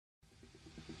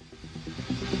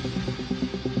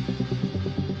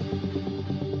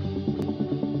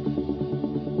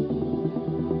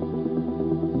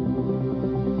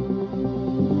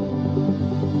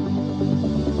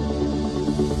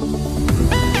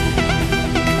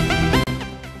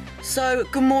So,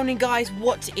 good morning guys,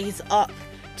 what is up?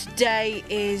 Today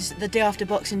is the day after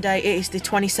Boxing Day. It is the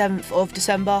 27th of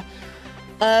December.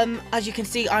 As you can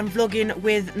see, I'm vlogging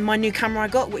with my new camera I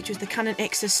got, which was the Canon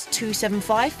IXUS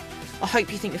 275. I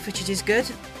hope you think the footage is good.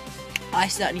 I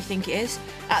certainly think it is.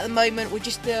 At the moment, we're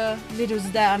just the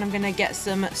liddles there and I'm going to get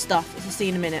some stuff. I'll see you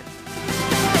in a minute.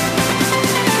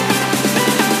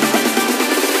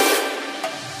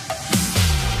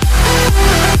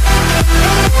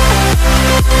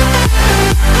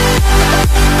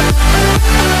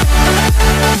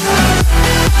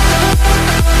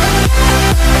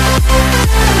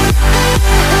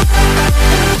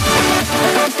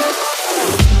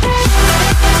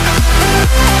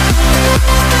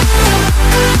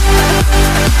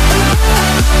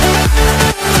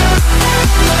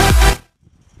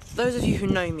 Those of you who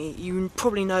know me, you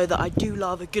probably know that I do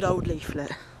love a good old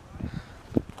leaflet.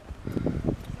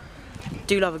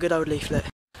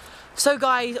 So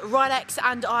guys, Rylex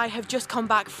and I have just come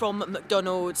back from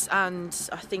McDonald's and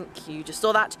I think you just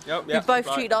saw that. Yep, we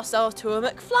both treated ourselves to a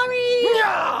McFlurry.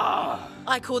 Yeah!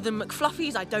 I call them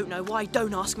McFluffies, I don't know why,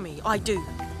 don't ask me, I do.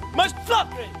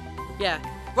 McFluffy! Yeah,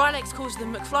 Rylex calls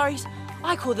them McFlurries,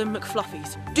 I call them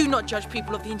McFluffies. Do not judge,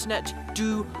 people of the internet,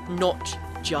 do not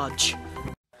judge.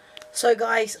 So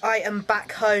guys, I am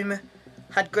back home,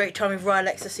 had a great time with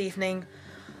Rylex this evening.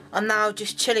 I'm now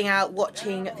just chilling out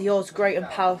watching the Oz Great and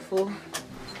Powerful.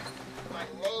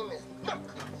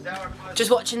 Just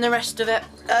watching the rest of it.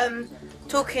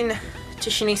 Talking to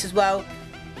Shanice as well.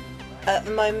 At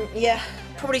the moment, yeah,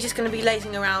 probably just going to be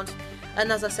lazing around. And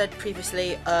as I said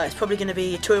previously, it's probably going to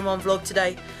be a 2-in-1 vlog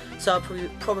today. So I'll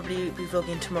probably be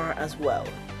vlogging tomorrow as well.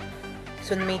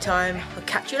 So in the meantime, I'll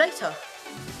catch you later.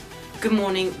 Good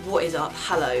morning, what is up?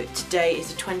 Hello, today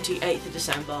is the 28th of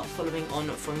December, following on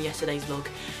from yesterday's vlog.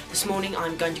 This morning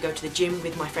I'm going to go to the gym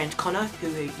with my friend Connor,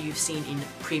 who you've seen in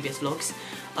previous vlogs.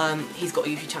 He's got a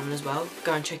YouTube channel as well,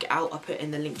 go and check it out, I'll put it in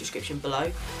the link description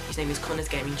below. His name is Connor's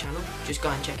Gaming Channel, just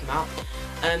go and check him out.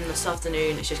 This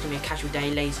afternoon it's just going to be a casual day,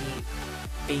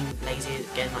 being lazy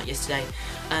again like yesterday.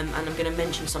 And I'm going to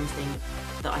mention something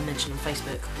that I mentioned on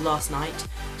Facebook last night,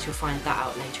 so you'll find that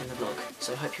out later in the vlog.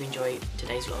 So I hope you enjoy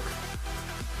today's vlog.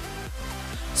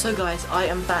 So guys, I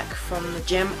am back from the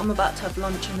gym. I'm about to have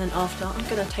lunch and then after I'm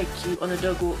going to take you on a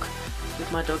dog walk with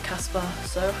my dog Casper,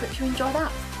 so I hope you enjoy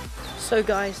that. So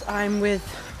guys, I'm with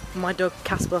my dog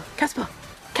Casper. Casper!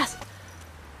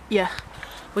 Yeah,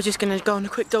 we're just going to go on a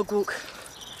quick dog walk,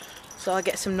 so I'll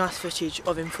get some nice footage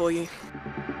of him for you.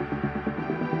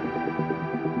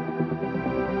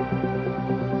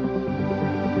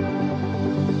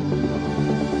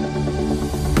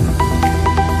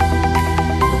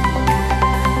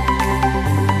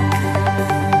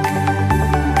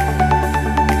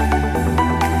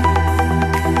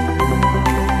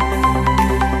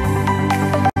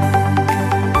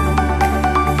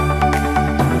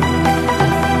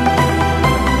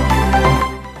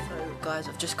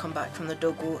 Come back from the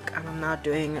dog walk and I'm now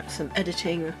doing some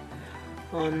editing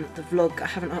on the vlog I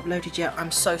haven't uploaded yet. I'm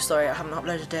so sorry I haven't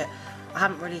uploaded it. I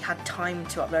haven't really had time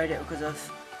to upload it because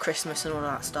of Christmas and all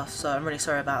that stuff, so I'm really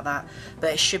sorry about that,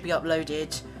 but it should be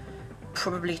uploaded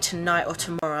probably tonight or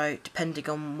tomorrow depending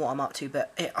on what I'm up to,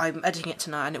 but I'm editing it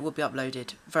tonight and it will be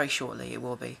uploaded very shortly. It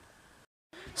will be.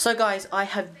 So guys, I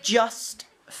have just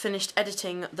finished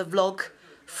editing the vlog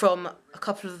from a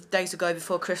couple of days ago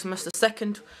before Christmas, the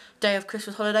second day of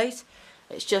Christmas holidays.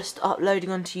 It's just uploading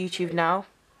onto YouTube now.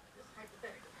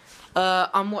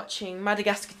 I'm watching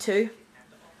Madagascar 2.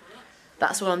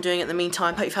 That's what I'm doing at the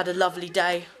meantime. Hope you've had a lovely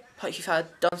day. Hope you've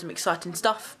done some exciting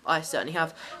stuff. I certainly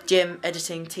have. Gym,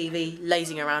 editing, TV,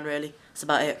 lazing around really. That's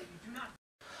about it.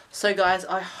 So guys,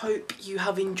 I hope you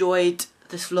have enjoyed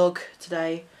this vlog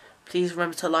today. Please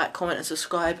remember to like, comment and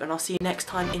subscribe, and I'll see you next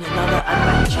time in another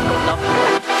adventure. Love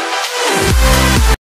you.